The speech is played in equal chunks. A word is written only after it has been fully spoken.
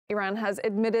Iran has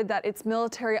admitted that its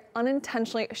military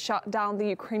unintentionally shot down the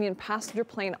Ukrainian passenger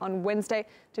plane on Wednesday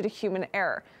due to human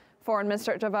error. Foreign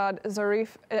Minister Javad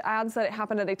Zarif adds that it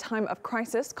happened at a time of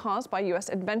crisis caused by U.S.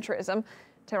 adventurism.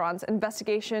 Tehran's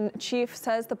investigation chief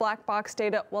says the black box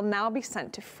data will now be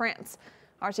sent to France.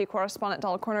 RT correspondent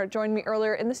Donald Corner joined me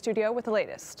earlier in the studio with the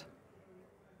latest.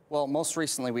 Well, most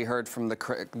recently we heard from the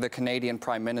Canadian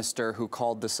Prime Minister, who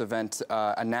called this event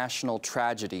a national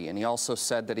tragedy, and he also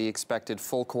said that he expected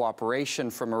full cooperation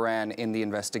from Iran in the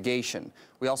investigation.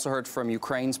 We also heard from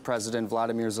Ukraine's President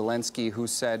Vladimir Zelensky, who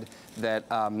said that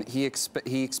he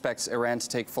expects Iran to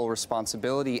take full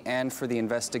responsibility and for the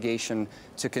investigation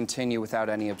to continue without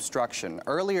any obstruction.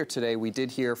 Earlier today, we did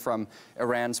hear from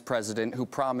Iran's president, who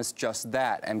promised just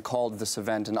that and called this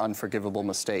event an unforgivable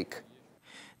mistake.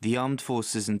 The Armed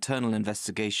Forces' internal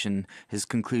investigation has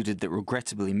concluded that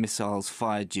regrettably missiles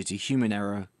fired due to human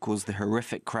error caused the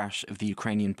horrific crash of the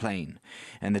Ukrainian plane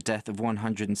and the death of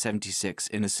 176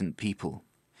 innocent people.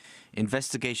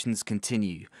 Investigations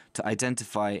continue to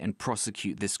identify and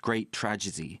prosecute this great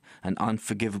tragedy, an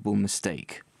unforgivable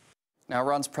mistake. Now,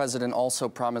 Iran's president also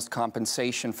promised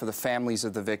compensation for the families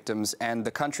of the victims, and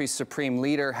the country's supreme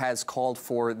leader has called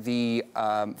for the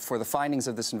findings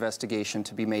of this investigation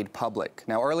to be made public.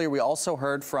 Now, earlier we also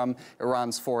heard from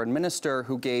Iran's foreign minister,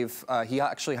 who he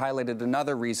actually highlighted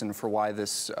another reason for why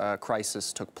this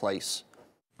crisis took place.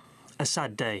 A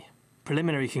sad day.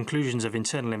 Preliminary conclusions of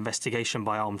internal investigation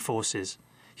by armed forces.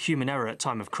 Human error at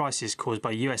time of crisis caused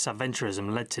by US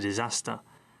adventurism led to disaster.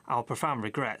 Our profound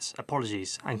regrets,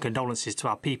 apologies and condolences to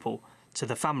our people, to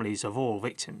the families of all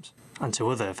victims, and to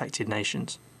other affected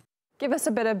nations. Give us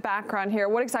a bit of background here.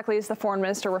 What exactly is the foreign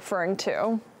minister referring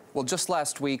to? Well, just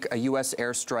last week, a U.S.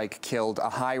 airstrike killed the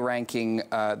high-ranking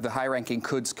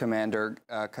Quds commander,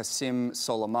 Qasem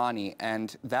Soleimani,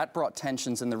 and that brought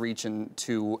tensions in the region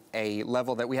to a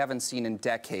level that we haven't seen in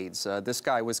decades. This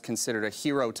guy was considered a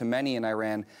hero to many in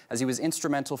Iran, as he was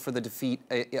instrumental for the defeat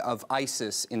of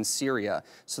ISIS in Syria.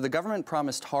 So the government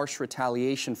promised harsh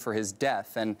retaliation for his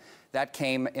death, and that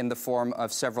came in the form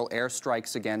of several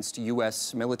airstrikes against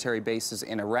U.S. military bases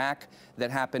in Iraq that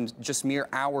happened just mere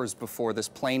hours before this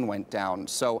plane went down.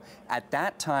 So at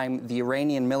that time, the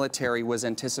Iranian military was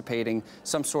anticipating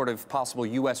some sort of possible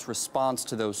U.S. response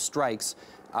to those strikes,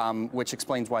 which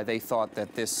explains why they thought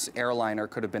that this airliner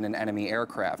could have been an enemy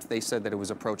aircraft. They said that it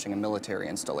was approaching a military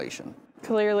installation.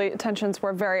 Clearly, tensions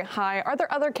were very high. Are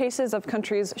there other cases of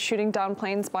countries shooting down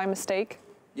planes by mistake?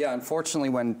 Yeah, unfortunately,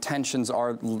 when tensions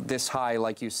are this high,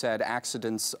 like you said,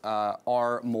 accidents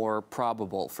are more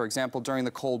probable. For example, during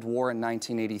the Cold War in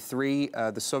 1983,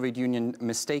 the Soviet Union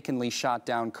mistakenly shot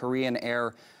down Korean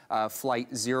Air Flight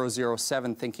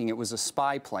 007, thinking it was a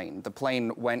spy plane. The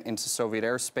plane went into Soviet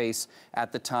airspace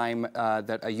at the time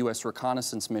that a U.S.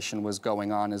 reconnaissance mission was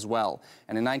going on as well.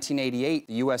 And in 1988,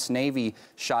 the U.S. Navy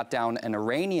shot down an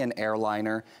Iranian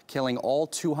airliner, killing all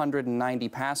 290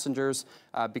 passengers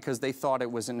because they thought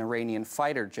it was an Iranian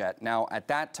fighter jet. Now, at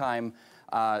that time,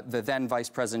 the then Vice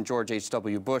President George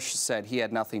H.W. Bush said he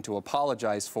had nothing to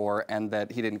apologize for and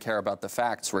that he didn't care about the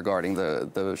facts regarding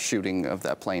the shooting of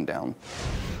that plane down.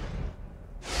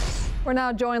 We're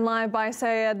now joined live by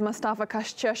Sayed Mustafa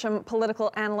Kashcheshm,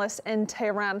 political analyst in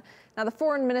Tehran. Now, the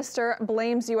foreign minister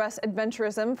blames U.S.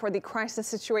 adventurism for the crisis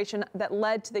situation that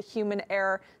led to the human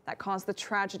error that caused the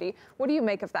tragedy. What do you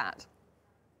make of that?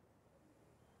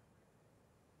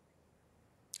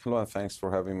 Hello, and thanks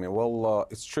for having me. Well,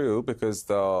 it's true because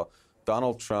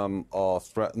Donald Trump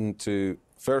threatened to,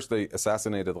 first they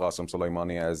assassinated Qasem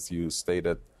Soleimani, as you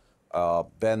stated.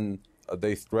 Then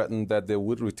they threatened that they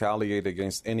would retaliate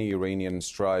against any Iranian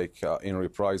strike in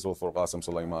reprisal for Qasem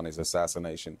Soleimani's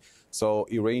assassination. So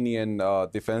Iranian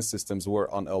defense systems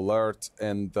were on alert,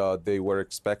 and they were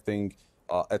expecting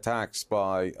attacks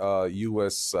by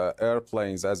U.S.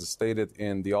 airplanes. As stated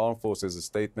in the Armed Forces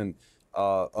statement,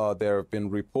 there have been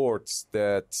reports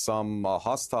that some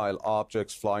hostile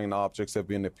objects, flying objects, have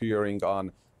been appearing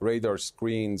on radar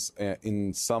screens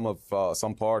in some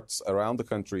parts around the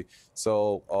country.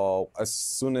 So as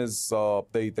soon as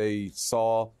they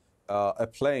saw a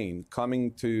plane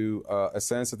coming to a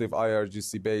sensitive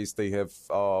IRGC base, they have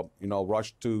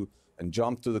rushed to and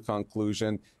jumped to the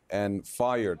conclusion and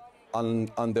fired.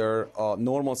 Under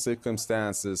normal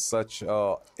circumstances, such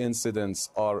incidents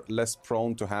are less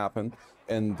prone to happen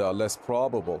and less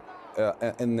probable.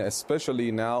 And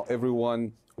especially now,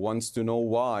 everyone wants to know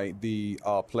why the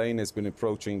plane has been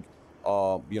approaching,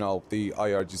 the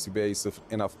IRGC base.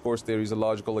 And of course, there is a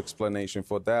logical explanation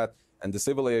for that. And the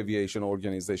Civil Aviation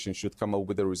Organization should come up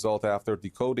with a result after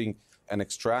decoding and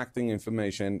extracting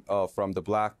information from the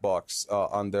black box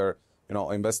under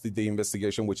the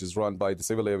investigation which is run by the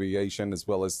civil aviation as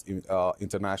well as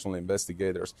international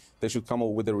investigators. They should come up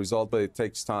with a result, but it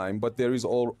takes time. But there is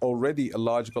already a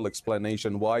logical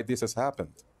explanation why this has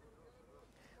happened.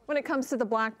 When it comes to the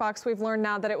black box, we've learned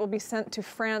now that it will be sent to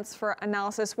France for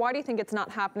analysis. Why do you think it's not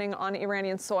happening on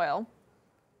Iranian soil?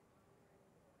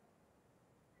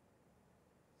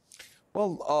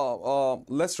 Well,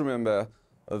 let's remember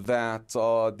that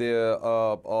the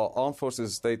Armed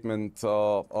Forces statement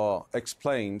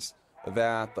explains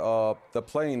that the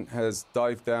plane has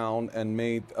dived down and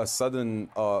made a sudden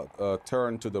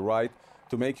turn to the right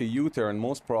to make a U-turn,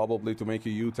 most probably to make a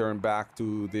U-turn back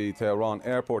to the Tehran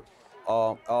airport.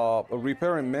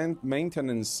 Repair and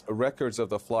maintenance records of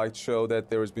the flight show that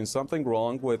there has been something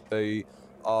wrong with the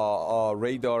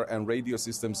radar and radio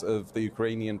systems of the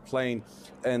Ukrainian plane,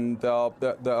 and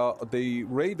the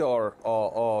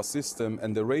radar system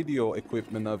and the radio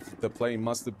equipment of the plane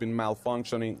must have been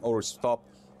malfunctioning or stopped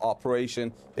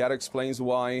operation. That explains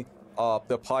why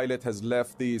the pilot has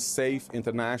left the safe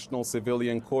international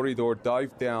civilian corridor,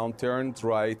 dived down, turned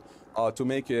right to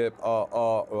make a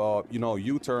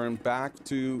U-turn back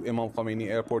to Imam Khomeini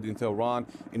Airport in Tehran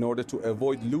in order to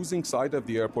avoid losing sight of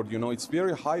the airport. It's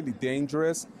very highly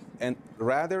dangerous and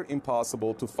rather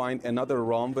impossible to find another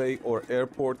runway or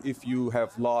airport if you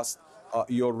have lost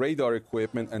your radar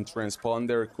equipment and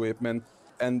transponder equipment.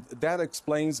 And that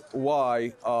explains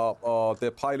why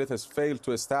the pilot has failed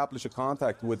to establish a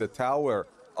contact with the tower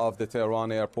of the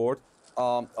Tehran airport.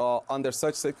 Under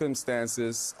such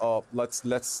circumstances,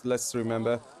 let's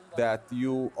remember that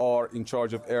you are in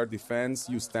charge of air defense.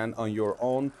 You stand on your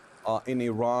own. In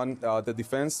Iran, the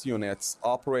defense units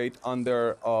operate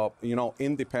under,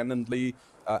 independently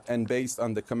and based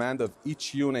on the command of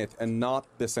each unit and not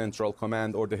the central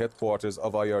command or the headquarters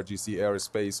of IRGC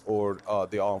Aerospace or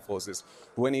the armed forces.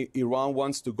 When Iran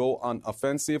wants to go on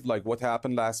offensive, like what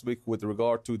happened last week with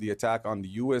regard to the attack on the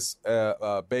U.S.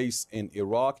 Base in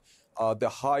Iraq, the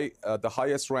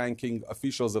highest-ranking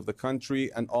officials of the country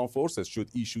and armed forces should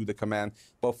issue the command.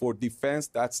 But for defense,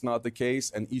 that's not the case,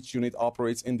 and each unit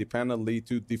operates independently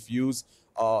to defuse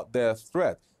the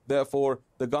threat. Therefore,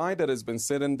 the guy that has been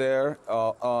sitting there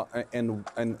and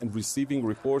receiving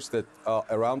reports that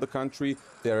around the country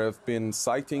there have been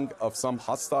sighting of some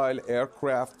hostile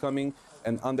aircraft coming,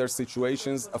 and under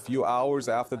situations a few hours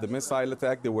after the missile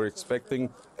attack, they were expecting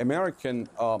American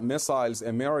missiles,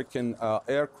 American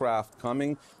aircraft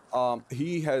coming.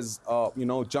 He has,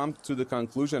 jumped to the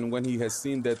conclusion when he has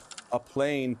seen that a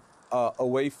plane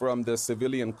away from the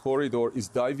civilian corridor is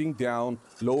diving down,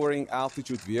 lowering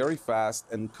altitude very fast,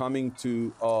 and coming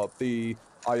to the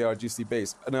IRGC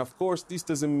base. And of course, this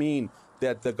doesn't mean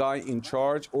that the guy in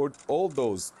charge or all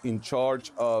those in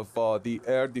charge of the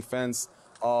air defense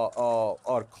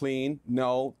are clean.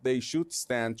 No, they should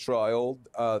stand trial.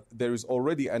 There is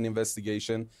already an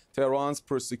investigation. Tehran's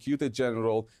prosecutor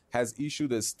general has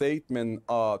issued a statement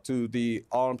to the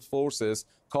armed forces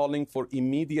calling for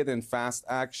immediate and fast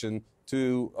action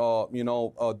to,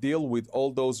 deal with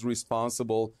all those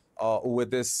responsible with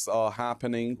this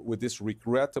happening, with this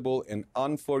regrettable and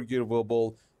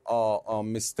unforgivable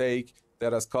mistake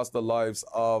that has cost the lives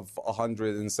of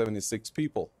 176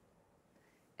 people.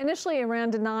 Initially,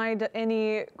 Iran denied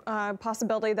any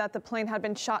possibility that the plane had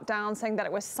been shot down, saying that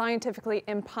it was scientifically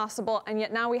impossible, and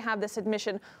yet now we have this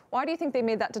admission. Why do you think they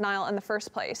made that denial in the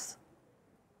first place?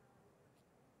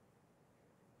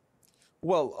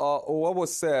 Well, what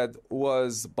was said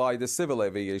was by the Civil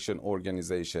Aviation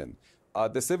Organization.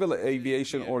 The Civil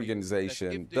Aviation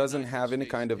Organization doesn't have any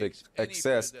kind of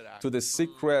access to the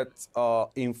secret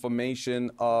information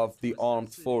of the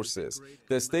armed forces.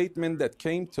 The statement that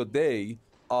came today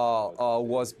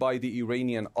was by the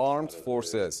Iranian armed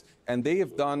forces, and they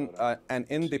have done an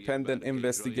independent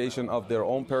investigation of their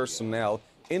own personnel,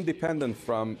 independent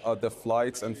from the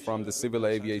flights and from the Civil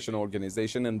Aviation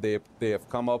Organization, and they have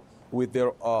come up with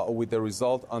the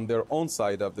result on their own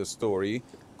side of the story.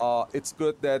 It's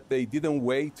good that they didn't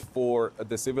wait for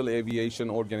the Civil Aviation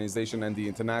Organization and the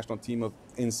international team of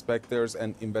inspectors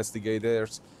and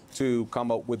investigators to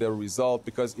come up with a result,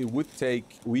 because it would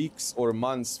take weeks or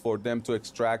months for them to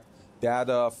extract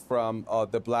data from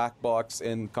the black box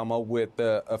and come up with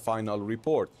a final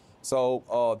report.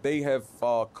 So they have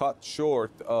cut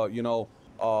short,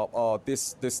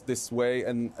 this way,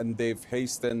 and they've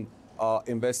hastened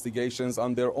investigations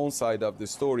on their own side of the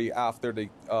story after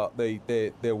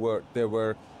there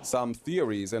were some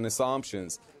theories and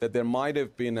assumptions that there might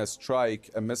have been a strike,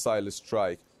 a missile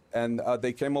strike. And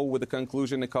they came up with a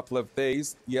conclusion a couple of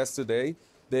days yesterday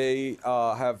They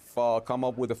have come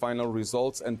up with the final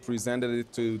results and presented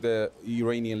it to the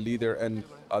Iranian leader and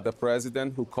the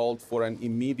president, who called for an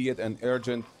immediate and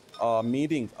urgent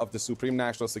meeting of the Supreme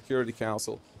National Security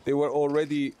Council. They were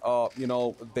already,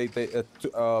 they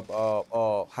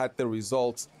had the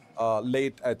results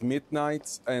late at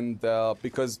midnight, and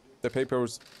because the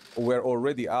papers were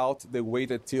already out, they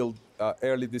waited till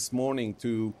early this morning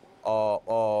to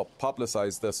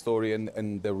publicize the story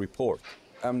and the report.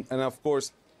 And of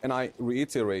course, and I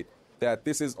reiterate that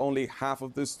this is only half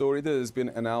of the story that has been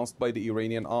announced by the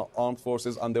Iranian armed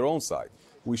forces on their own side.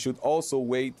 We should also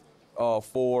wait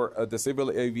for the Civil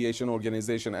Aviation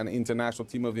Organization and international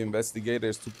team of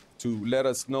investigators to let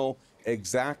us know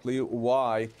exactly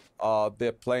why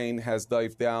the plane has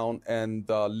dived down and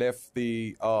left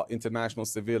the international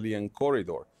civilian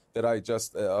corridor that I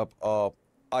just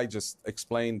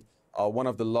explained. One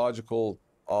of the logical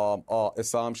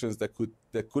assumptions that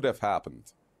could have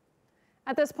happened.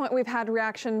 At this point, we've had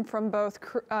reaction from both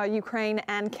Ukraine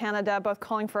and Canada, both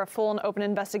calling for a full and open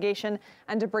investigation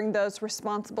and to bring those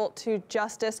responsible to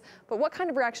justice. But what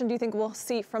kind of reaction do you think we'll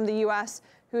see from the U.S.,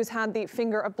 who's had the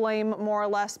finger of blame more or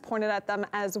less pointed at them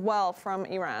as well from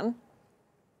Iran?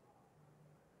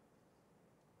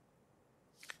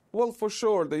 Well, for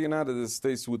sure, the United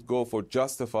States would go for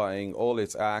justifying all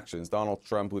its actions. Donald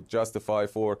Trump would justify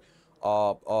for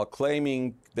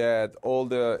claiming that all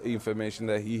the information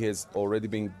that he has already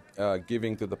been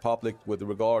giving to the public with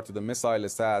regard to the missile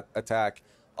attack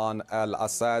on Ain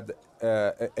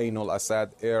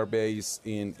al-Assad air base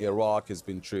in Iraq has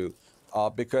been true.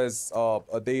 Because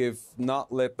they have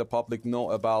not let the public know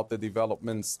about the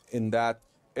developments in that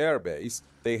airbase.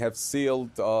 They have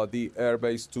sealed the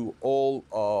airbase to all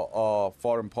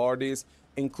foreign parties,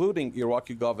 including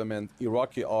Iraqi government,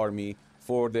 Iraqi army,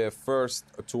 for the first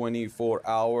 24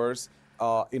 hours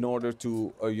in order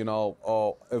to,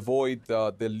 avoid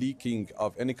the leaking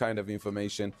of any kind of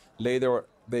information. Later,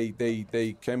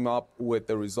 they came up with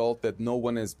the result that no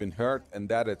one has been hurt in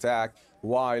that attack,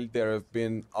 while there have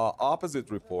been opposite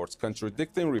reports,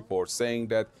 contradicting reports, saying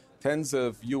that tens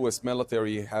of U.S.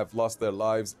 military have lost their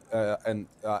lives and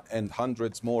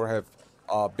hundreds more have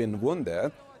been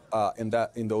wounded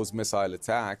in those missile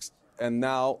attacks. And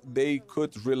now they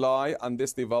could rely on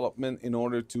this development in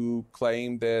order to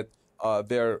claim that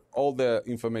all the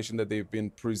information that they've been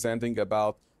presenting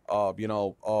about, the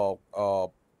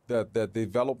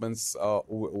developments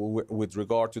with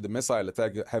regard to the missile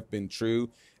attack have been true,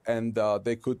 and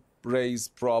they could raise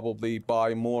probably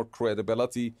buy more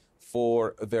credibility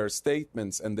for their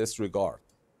statements in this regard.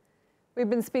 We've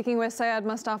been speaking with Syed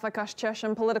Mustafa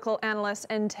Kashcheshan, political analyst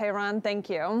in Tehran. Thank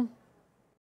you.